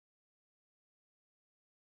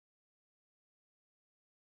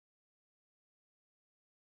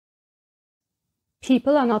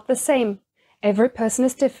People are not the same. Every person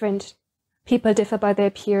is different. People differ by their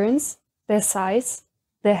appearance, their size,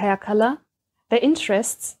 their hair color, their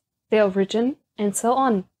interests, their origin, and so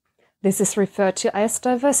on. This is referred to as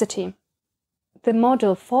diversity. The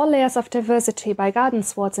model 4 Layers of Diversity by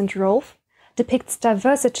Gardenswartz and Rove depicts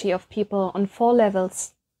diversity of people on 4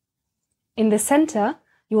 levels. In the center,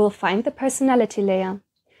 you will find the personality layer.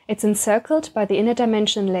 It's encircled by the inner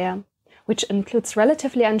dimension layer, which includes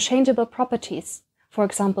relatively unchangeable properties, for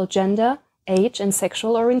example gender, age, and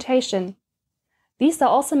sexual orientation. These are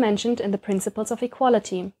also mentioned in the principles of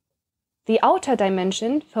equality. The outer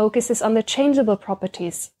dimension focuses on the changeable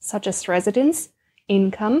properties, such as residence,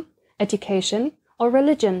 income, education, or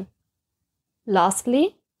religion.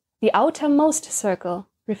 Lastly, the outermost circle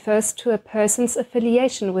refers to a person's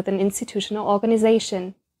affiliation with an institution or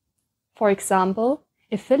organization. For example,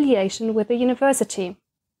 affiliation with a university.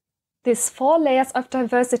 This 4 layers of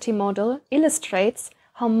diversity model illustrates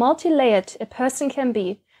how multi-layered a person can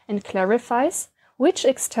be and clarifies which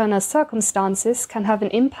external circumstances can have an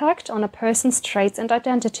impact on a person's traits and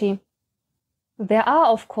identity. There are,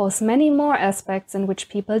 of course, many more aspects in which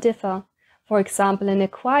people differ, for example in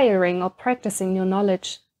acquiring or practicing new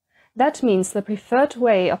knowledge. That means the preferred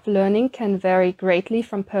way of learning can vary greatly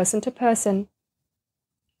from person to person.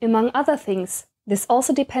 Among other things, this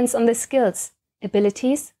also depends on the skills,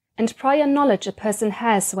 abilities, and prior knowledge a person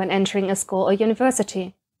has when entering a school or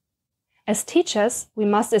university. As teachers, we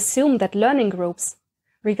must assume that learning groups,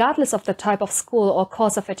 regardless of the type of school or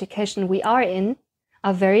course of education we are in,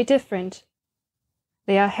 are very different.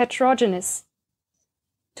 They are heterogeneous.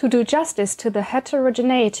 To do justice to the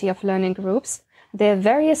heterogeneity of learning groups, there are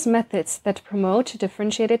various methods that promote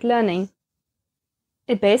differentiated learning.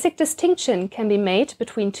 A basic distinction can be made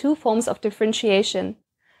between 2 forms of differentiation.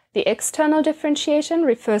 The external differentiation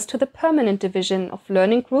refers to the permanent division of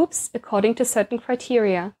learning groups according to certain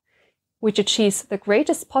criteria, which achieves the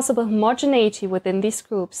greatest possible homogeneity within these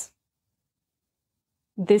groups.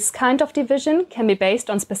 This kind of division can be based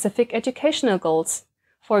on specific educational goals,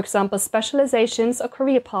 for example specializations or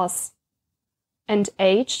career paths, and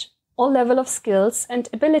age or level of skills and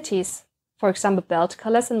abilities, for example belt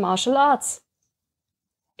colors in martial arts.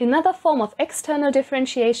 Another form of external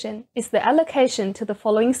differentiation is the allocation to the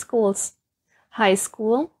following schools: high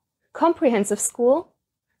school, comprehensive school,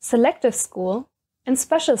 selective school, and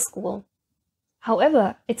special school.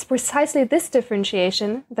 However, it's precisely this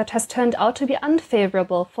differentiation that has turned out to be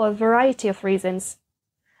unfavorable for a variety of reasons.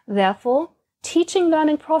 Therefore, teaching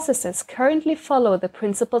learning processes currently follow the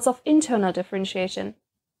principles of internal differentiation.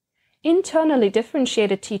 Internally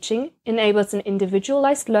differentiated teaching enables an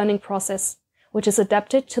individualized learning process, which is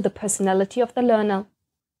adapted to the personality of the learner.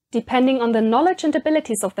 Depending on the knowledge and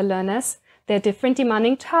abilities of the learners, there are different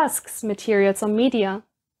demanding tasks, materials, or media.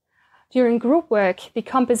 During group work, the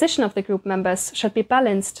composition of the group members should be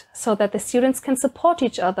balanced so that the students can support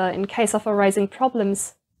each other in case of arising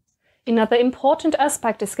problems. Another important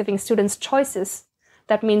aspect is giving students choices.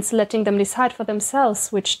 That means letting them decide for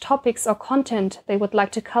themselves which topics or content they would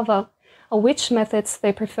like to cover, or which methods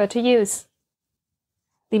they prefer to use.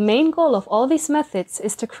 The main goal of all these methods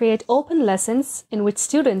is to create open lessons in which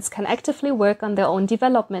students can actively work on their own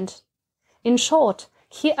development. In short,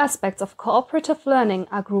 key aspects of cooperative learning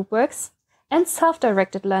are group works and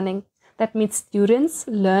self-directed learning. That means students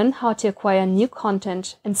learn how to acquire new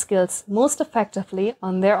content and skills most effectively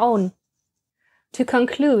on their own. To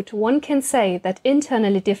conclude, one can say that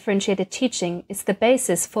internally differentiated teaching is the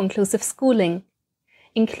basis for inclusive schooling.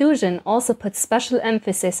 Inclusion also puts special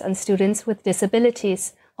emphasis on students with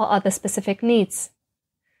disabilities or other specific needs.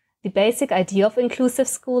 The basic idea of inclusive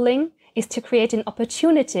schooling is to create an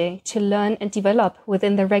opportunity to learn and develop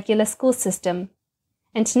within the regular school system,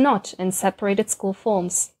 and not in separated school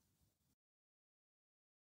forms.